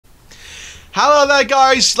Hello there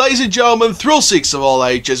guys, ladies and gentlemen, thrill seekers of all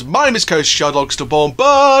ages. My name is Coach Shardog, still born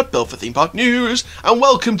but built for Theme Park News, and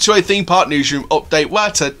welcome to a Theme Park Newsroom update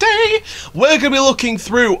where today we're going to be looking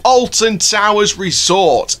through Alton Towers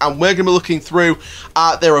Resort, and we're going to be looking through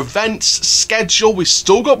their events schedule. We've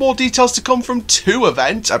still got more details to come from two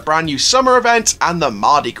events, a brand new summer event and the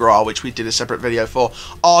Mardi Gras, which we did a separate video for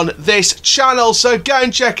on this channel, so go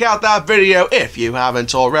and check out that video if you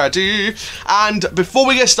haven't already. And before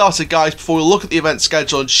we get started guys, before we look at the event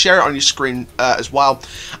schedule and share it on your screen as well,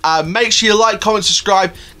 make sure you like, comment,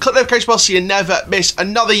 subscribe, click the notification bell so you never miss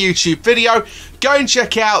another YouTube video. Go and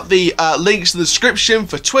check out the links in the description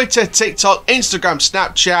for Twitter, TikTok, Instagram,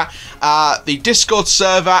 Snapchat, the Discord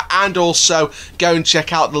server, and also go and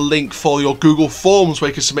check out the link for your Google Forms where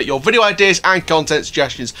you can submit your video ideas and content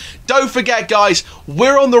suggestions. Don't forget guys,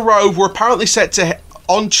 we're on the road. We're apparently set to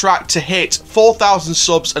on track to hit 4,000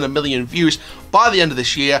 subs and 1 million views by the end of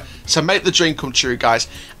this year, so make the dream come true guys.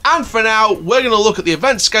 And for now, we're going to look at the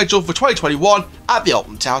event schedule for 2021 at the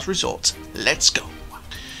Alton Towers Resort. Let's go.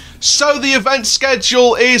 So the event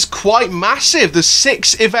schedule is quite massive. There's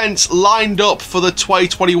 6 events lined up for the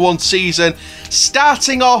 2021 season,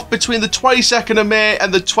 starting off between the 22nd of May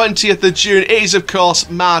and the 20th of June. It is of course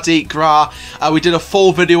Mardi Gras. We did a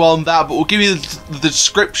full video on that, but we'll give you the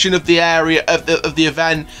description of the area of the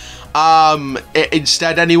event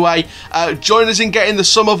instead anyway. Join us in getting the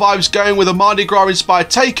summer vibes going with a Mardi Gras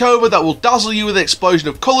inspired takeover that will dazzle you with an explosion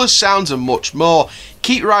of colours, sounds and much more.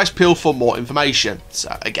 Keep your eyes peeled for more information.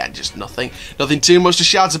 So again, just nothing too much to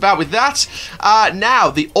shout about with that. Now,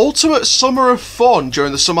 the ultimate summer of fun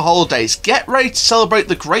during the summer holidays. Get ready to celebrate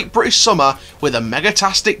the Great British Summer with a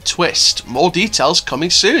megatastic twist. More details coming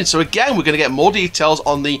soon. So again, we're going to get more details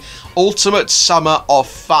on the ultimate summer of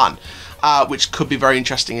fun, which could be very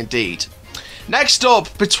interesting indeed. Next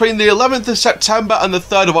up, between the 11th of September and the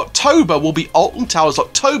 3rd of October will be Alton Towers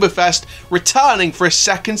Oktoberfest, returning for a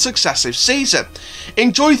second successive season.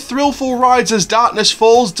 Enjoy thrillful rides as darkness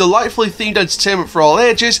falls, delightfully themed entertainment for all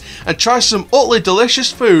ages, and try some utterly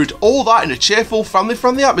delicious food, all that in a cheerful,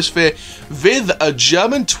 family-friendly atmosphere with a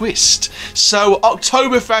German twist. So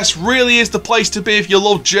Oktoberfest really is the place to be if you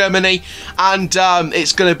love Germany, and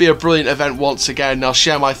it's going to be a brilliant event once again. I'll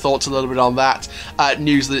share my thoughts a little bit on that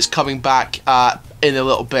news that it's coming back in a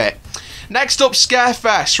little bit. Next up,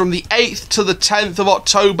 Scarefest from the 8th to the 10th of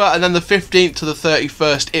October, and then the 15th to the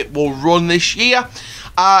 31st it will run this year.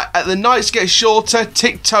 The nights get shorter.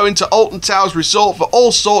 Tiptoe into Alton Towers Resort for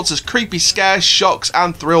all sorts of creepy scares, shocks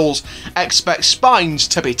and thrills. Expect spines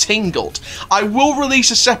to be tingled. I will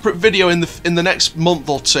release a separate video in the next month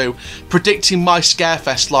or two predicting my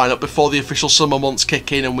Scarefest lineup before the official summer months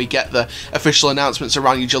kick in and we get the official announcements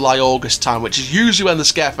around your July-August time, which is usually when the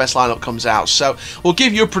Scarefest lineup comes out. So we'll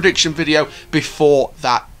give you a prediction video before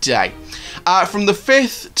that day. From the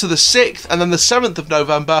 5th to the 6th and then the 7th of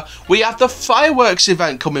November, we have the fireworks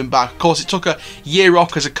event coming back. Of course, it took a year off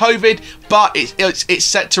because of COVID, but it's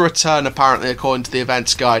set to return apparently according to the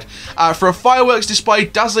events guide. For a fireworks display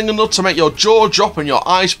dazzling enough to make your jaw drop and your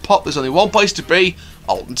eyes pop, there's only one place to be: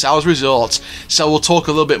 Alton Towers Resort. So we'll talk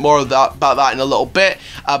a little bit more about that in a little bit,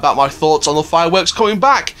 about my thoughts on the fireworks coming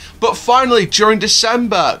back. But finally, during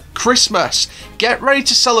December, Christmas, get ready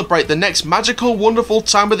to celebrate the next magical, wonderful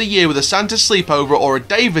time of the year with a Santa sleepover or a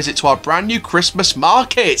day visit to our brand new Christmas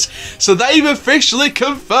market. So they've officially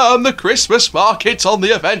confirmed the Christmas market on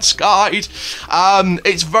the events guide.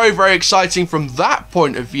 It's very, very exciting from that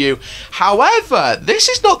point of view. However, this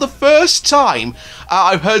is not the first time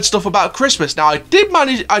I've heard stuff about Christmas. Now, I did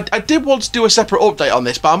want to do a separate update on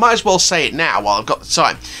this, but I might as well say it now while I've got the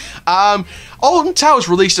time. Alton Towers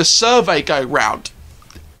released a survey going round,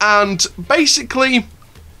 and basically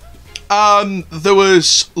there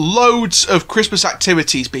was loads of Christmas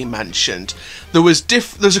activities being mentioned.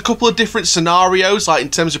 There's a couple of different scenarios, like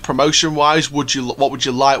in terms of promotion wise, what would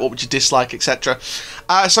you like, what would you dislike, etc.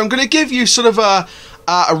 So I'm going to give you sort of a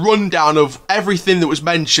rundown of everything that was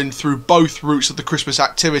mentioned through both routes of the Christmas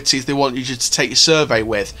activities they want you to take your survey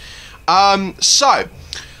with.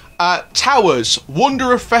 Towers,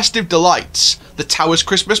 Wonder of Festive Delights, the Towers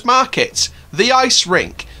Christmas Market, the Ice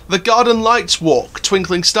Rink, the Garden Lights Walk,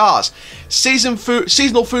 Twinkling Stars, seasonal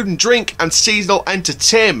food and drink, and seasonal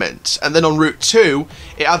entertainment. And then on Route 2,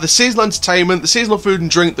 it had the seasonal entertainment, the seasonal food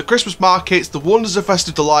and drink, the Christmas markets, the Wonders of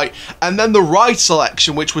Festive Delight, and then the ride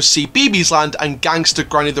selection, which was See BB's Land and Gangster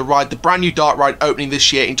Granny the Ride, the brand new dark ride opening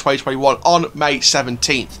this year in 2021 on May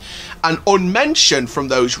 17th. And unmentioned from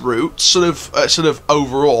those routes, sort of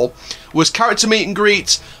overall, was character meet and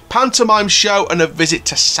greets, pantomime show, and a visit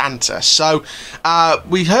to Santa. So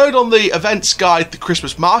we heard on the events guide the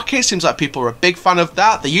Christmas market. Seems like people are a big fan of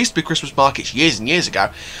that. There used to be Christmas markets years and years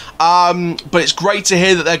ago. But it's great to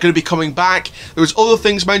hear that they're going to be coming back. There was other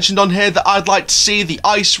things mentioned on here that I'd like to see, the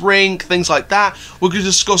ice rink, things like that. We're going to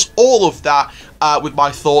discuss all of that with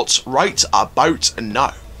my thoughts right about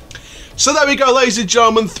now. So there we go, ladies and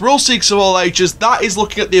gentlemen, thrill seekers of all ages. That is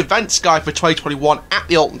looking at the events guide for 2021 at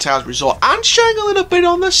the Alton Towers Resort and sharing a little bit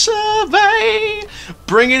on the survey.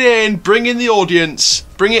 Bring it in, bring in the audience,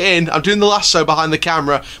 bring it in. I'm doing the lasso behind the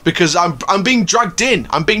camera because I'm being dragged in.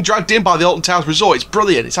 I'm being dragged in by the Alton Towers Resort. It's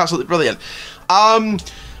brilliant. It's absolutely brilliant.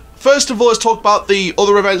 First of all, let's talk about the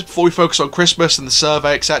other events before we focus on Christmas and the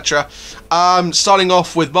survey, etc. Starting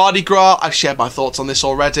off with Mardi Gras. I've shared my thoughts on this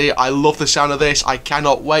already. I love the sound of this. I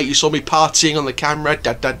cannot wait. You saw me partying on the camera.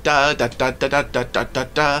 Da, da, da, da, da, da, da, da, da,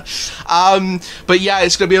 da. But yeah,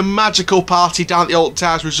 it's going to be a magical party down at the Alton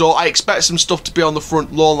Towers Resort. I expect some stuff to be on the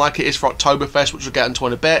front lawn like it is for Oktoberfest, which we'll get into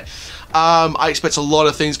in a bit. I expect a lot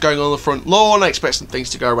of things going on the front lawn. I expect some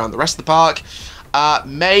things to go around the rest of the park.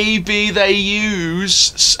 Maybe they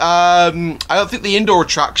use, I don't think the indoor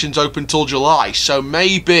attractions open till July, so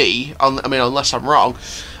maybe, I mean, unless I'm wrong,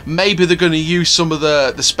 maybe they're going to use some of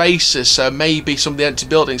the spaces, so maybe some of the empty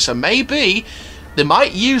buildings, so maybe they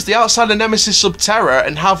might use the outside of Nemesis Subterra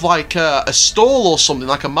and have like a stall or something,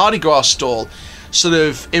 like a Mardi Gras stall, sort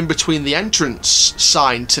of in between the entrance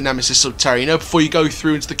sign to Nemesis Subterra, you know, before you go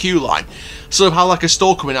through into the queue line. Sort of have like a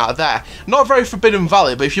stall coming out of there. Not very Forbidden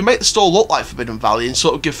Valley, but if you make the stall look like Forbidden Valley and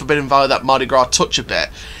sort of give Forbidden Valley that Mardi Gras touch a bit,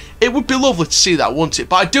 it would be lovely to see that, wouldn't it?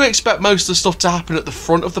 But I do expect most of the stuff to happen at the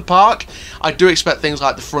front of the park. I do expect things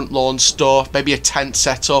like the front lawn stuff, maybe a tent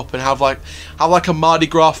set up, and have like a Mardi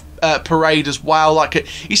Gras parade as well. Like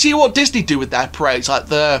you see what Disney do with their parades, like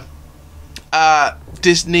the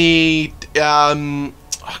Disney, I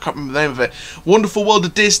can't remember the name of it, Wonderful World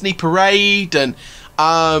of Disney parade, and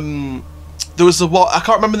there was I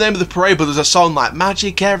can't remember the name of the parade, but there's a song like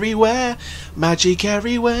Magic Everywhere, Magic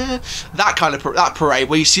Everywhere, that kind of that parade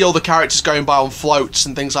where you see all the characters going by on floats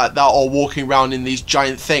and things like that, or walking around in these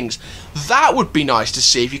giant things. That would be nice to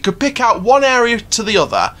see if you could pick out one area to the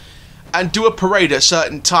other and do a parade at a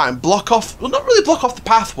certain time, block off, well, not really block off the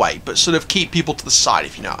pathway, but sort of keep people to the side,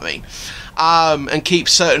 if you know what I mean, and keep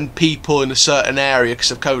certain people in a certain area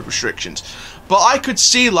because of COVID restrictions. But I could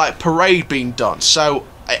see like parade being done, so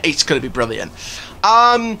it's going to be brilliant.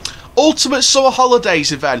 Ultimate Summer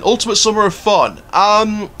Holidays event, Ultimate Summer of Fun.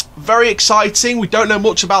 Very exciting. We don't know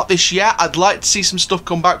much about this yet. I'd like to see some stuff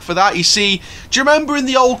come back for that. You see, do you remember in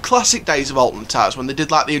the old classic days of Alton Towers when they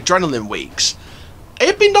did like the adrenaline weeks?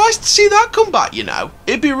 It'd be nice to see that come back, you know.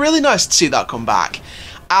 It'd be really nice to see that come back.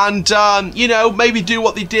 And, you know, maybe do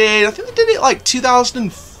what they did. I think they did it like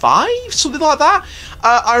 2005, something like that.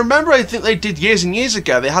 I remember, I think they did years and years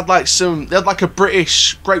ago. They had like a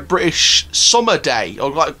Great British Summer Day, or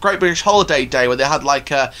like Great British Holiday Day, where they had like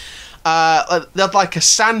a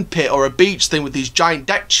sand pit or a beach thing with these giant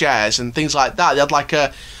deck chairs and things like that. They had like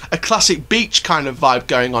a classic beach kind of vibe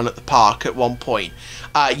going on at the park at one point,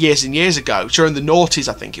 years and years ago, during the noughties,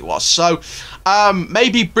 I think it was. So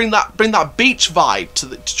maybe bring that beach vibe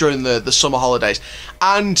to during the summer holidays.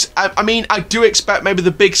 And I mean, I do expect maybe the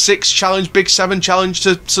Big 6 challenge, Big 7 challenge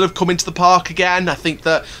to sort of come into the park again. I think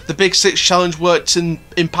that the Big 6 challenge worked in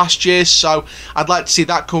past years, so I'd like to see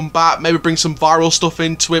that come back. Maybe bring some viral stuff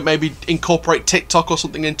into it, maybe incorporate TikTok or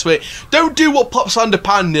something into it. Don't do what Pops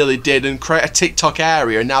Underpan nearly did and create a TikTok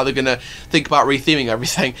area, and now they're going to think about retheming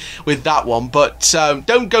everything with that one. But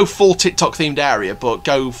don't go full TikTok themed area, but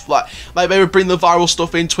go like maybe bring the viral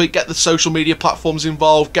stuff into it, get the social media platforms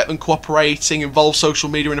involved, get them cooperating, involve social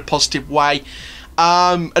media in a positive way.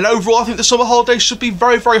 And overall, I think the summer holidays should be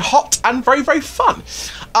very, very hot and very, very fun.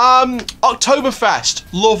 Oktoberfest,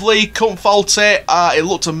 lovely, couldn't fault it. It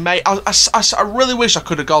looked amazing. I really wish I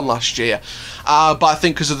could have gone last year, but I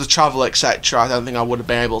think because of the travel, etc., I don't think I would have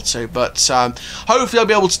been able to. But hopefully I'll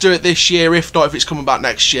be able to do it this year. If not, if it's coming back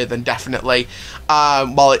next year, then definitely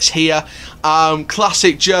while it's here.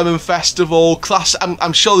 Classic German festival.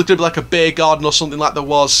 I'm sure there's going to be like a beer garden or something like there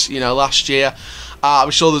was, you know, last year.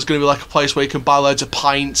 I'm sure there's going to be like a place where you can buy loads of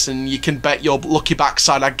pints and you can bet your lucky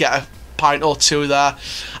backside I'd get a pint or two there.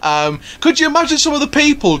 Could you imagine some of the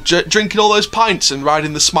people drinking all those pints and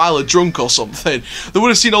riding the Smiler drunk or something? They would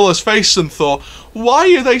have seen all those faces and thought,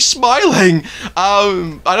 why are they smiling?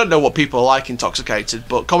 I don't know what people are like intoxicated,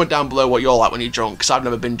 but comment down below what you're like when you're drunk, because I've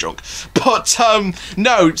never been drunk. But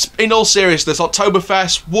no, in all seriousness,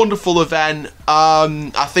 Oktoberfest, wonderful event.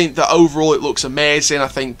 I think that overall it looks amazing. I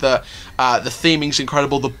think that the theming's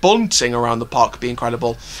incredible. The bunting around the park could be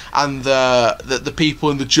incredible, and the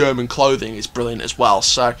people in the German clothing is brilliant as well.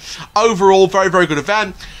 So overall, very, very good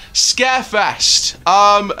event. Scarefest.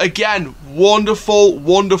 Again, wonderful,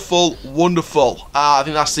 wonderful, wonderful. I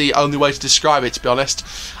think that's the only way to describe it, to be honest.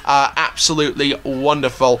 Absolutely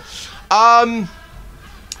wonderful.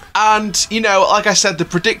 And, you know, like I said, the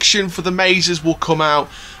prediction for the mazes will come out,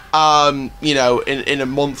 you know, in a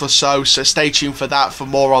month or so. So stay tuned for that, for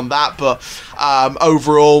more on that. But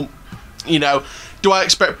overall, you know, do I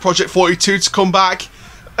expect Project 42 to come back?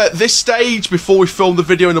 At this stage, before we film the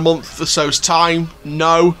video in a month or so's time,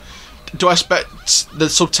 no. Do I expect the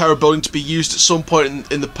Subterra building to be used at some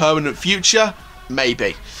point in the permanent future?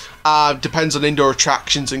 Maybe. Depends on indoor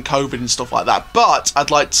attractions and COVID and stuff like that. But I'd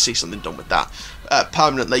like to see something done with that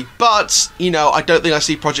permanently. But, you know, I don't think I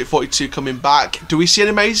see Project 42 coming back. Do we see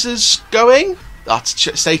any mazes going? I'll have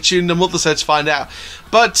to stay tuned in a month or so to find out.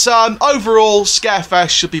 But overall, Scarefest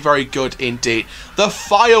should be very good indeed. The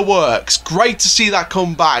fireworks, great to see that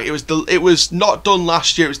come back. It was not done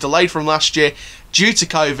last year. It was delayed from last year due to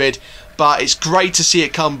COVID. But it's great to see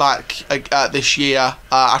it come back this year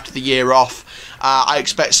after the year off. I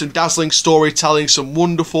expect some dazzling storytelling, some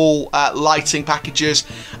wonderful lighting packages.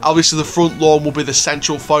 Obviously, the front lawn will be the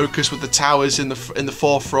central focus with the towers in the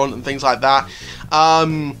forefront and things like that.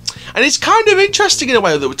 And it's kind of interesting in a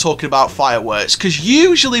way that we're talking about fireworks, because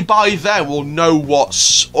usually by then we'll know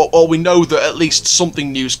or we know that at least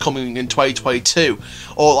something new's coming in 2022,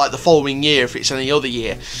 or like the following year if it's any other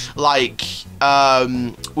year. Like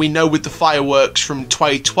we know with the fireworks from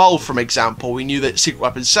 2012, for example, we knew that Secret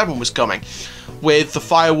Weapon 7 was coming. With the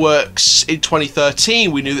fireworks in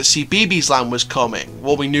 2013, we knew that CBeebies Land was coming.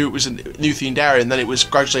 Well, we knew it was a new themed area, and then it was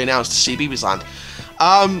gradually announced to CBeebies Land.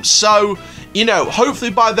 So, you know, hopefully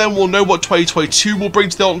by then we'll know what 2022 will bring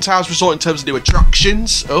to the Alton Towers Resort in terms of new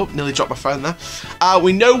attractions. Oh, nearly dropped my phone there.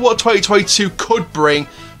 We know what 2022 could bring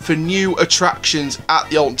for new attractions at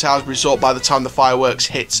the Alton Towers Resort by the time the fireworks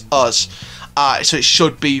hits us. So it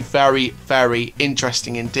should be very, very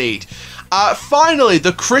interesting indeed. Finally,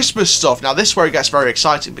 the Christmas stuff. Now, this is where it gets very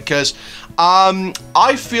exciting, because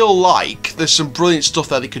I feel like there's some brilliant stuff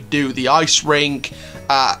that they could do. The ice rink,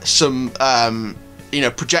 some you know,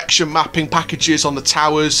 projection mapping packages on the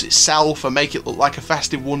towers itself and make it look like a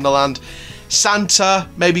festive wonderland. Santa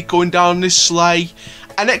maybe going down on his sleigh.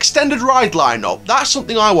 An extended ride lineup. That's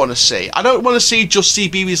something I want to see. I don't want to see just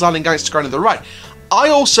CBeebies Land and Gangster Grand of the Ride. I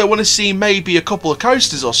also want to see maybe a couple of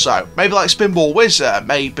coasters or so. Maybe like Spinball Wizard.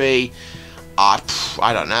 Maybe... I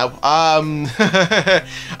don't know.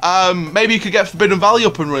 Maybe you could get Forbidden Valley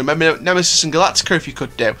up and running. Maybe Nemesis and Galactica if you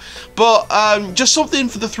could do. But just something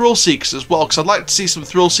for the thrill seekers as well, because I'd like to see some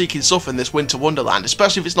thrill seeking stuff in this winter wonderland,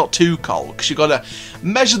 especially if it's not too cold, because you've got to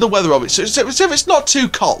measure the weather of it. So if it's not too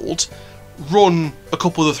cold, run a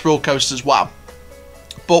couple of the thrill coasters as well.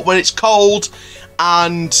 But when it's cold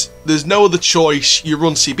and there's no other choice, you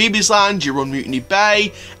run CBeebies Land, you run Mutiny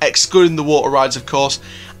Bay, excluding the water rides of course,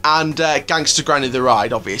 and Gangster Granny the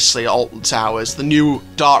Ride, obviously, Alton Towers, the new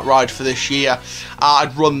dark ride for this year.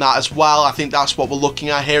 I'd run that as well. I think that's what we're looking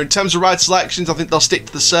at here. In terms of ride selections, I think they'll stick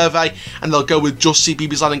to the survey, and they'll go with just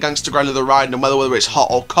CBeebies Land and Gangster Granny the Ride, no matter whether it's hot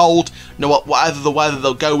or cold. Whatever the weather,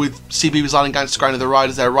 they'll go with CBeebies Land and Gangster Granny the Ride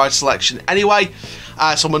as their ride selection anyway.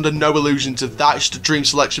 So I'm under no illusions of that. It's just a dream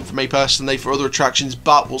selection for me personally for other attractions,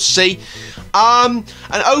 but we'll see. And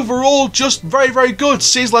overall, just very, very good.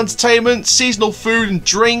 Seasonal entertainment, seasonal food and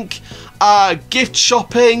drink, gift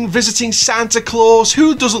shopping, visiting Santa Claus.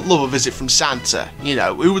 Who doesn't love a visit from Santa? You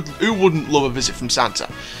know, who wouldn't love a visit from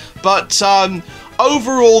Santa? But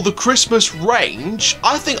overall, the Christmas range,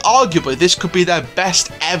 I think arguably this could be their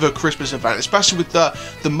best ever Christmas event, especially with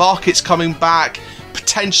the markets coming back,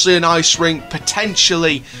 potentially an ice rink,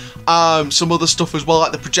 potentially some other stuff as well,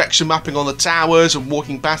 like the projection mapping on the towers and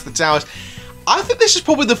walking past the towers. I think this is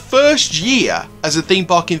probably the first year as a theme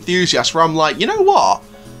park enthusiast where I'm like, you know what?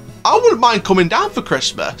 I wouldn't mind coming down for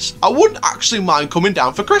Christmas. I wouldn't actually mind coming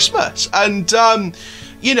down for Christmas. And,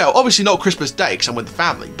 you know, obviously not Christmas Day because I'm with the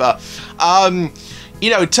family, but,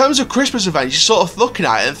 you know, in terms of Christmas events, you're sort of looking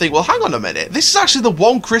at it and think, well, hang on a minute. This is actually the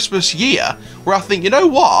one Christmas year where I think, you know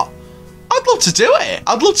what? I'd love to do it.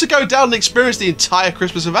 I'd love to go down and experience the entire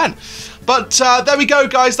Christmas event. But there we go,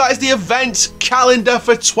 guys. That is the event calendar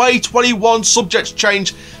for 2021, subject to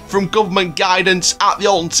change from government guidance at the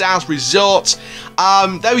Alton Towers Resort.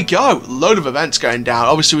 There we go, load of events going down.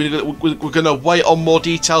 Obviously we're going to wait on more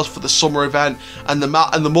details for the summer event and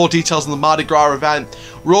the more details on the Mardi Gras event.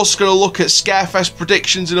 We're also going to look at Scarefest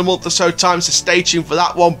predictions in a month or so time, so stay tuned for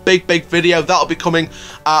that one. Big video. That'll be coming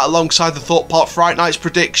alongside the Thorpe Park Fright Nights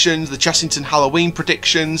predictions, the Chessington Halloween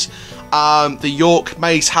predictions, the York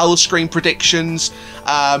Maze Halloween predictions.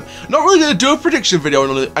 Not really going to do a prediction video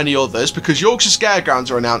on any others because Yorkshire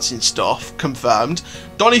Scaregrounds are announcing stuff, confirmed.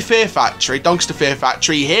 Doncaster Fear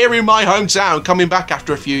Factory, here in my hometown, coming back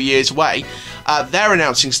after a few years away. They're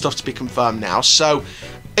announcing stuff to be confirmed now, so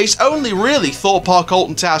it's only really Thorpe Park,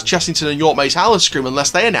 Alton Towers, Chessington and York Maze Halloween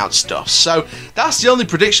unless they announce stuff. So that's the only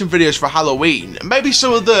prediction videos for Halloween. Maybe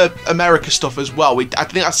some of the America stuff as well. I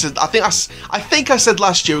think I said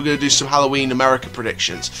last year we're going to do some Halloween America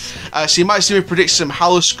predictions. So you might see me predict some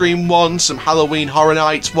Halloween ones, some Halloween Horror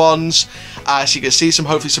Nights ones. So you can see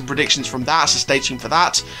hopefully some predictions from that, so stay tuned for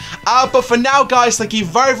that. But for now, guys, thank you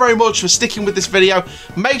very much for sticking with this video.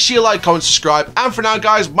 Make sure you like, comment, subscribe. And for now,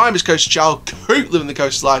 guys, my name is Coast Child. Keep living the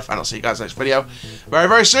coast life, and I'll see you guys next video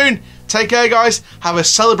very soon. Take care, guys. Have a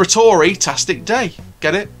celebratory-tastic day.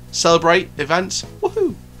 Get it? Celebrate events.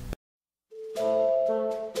 Woohoo!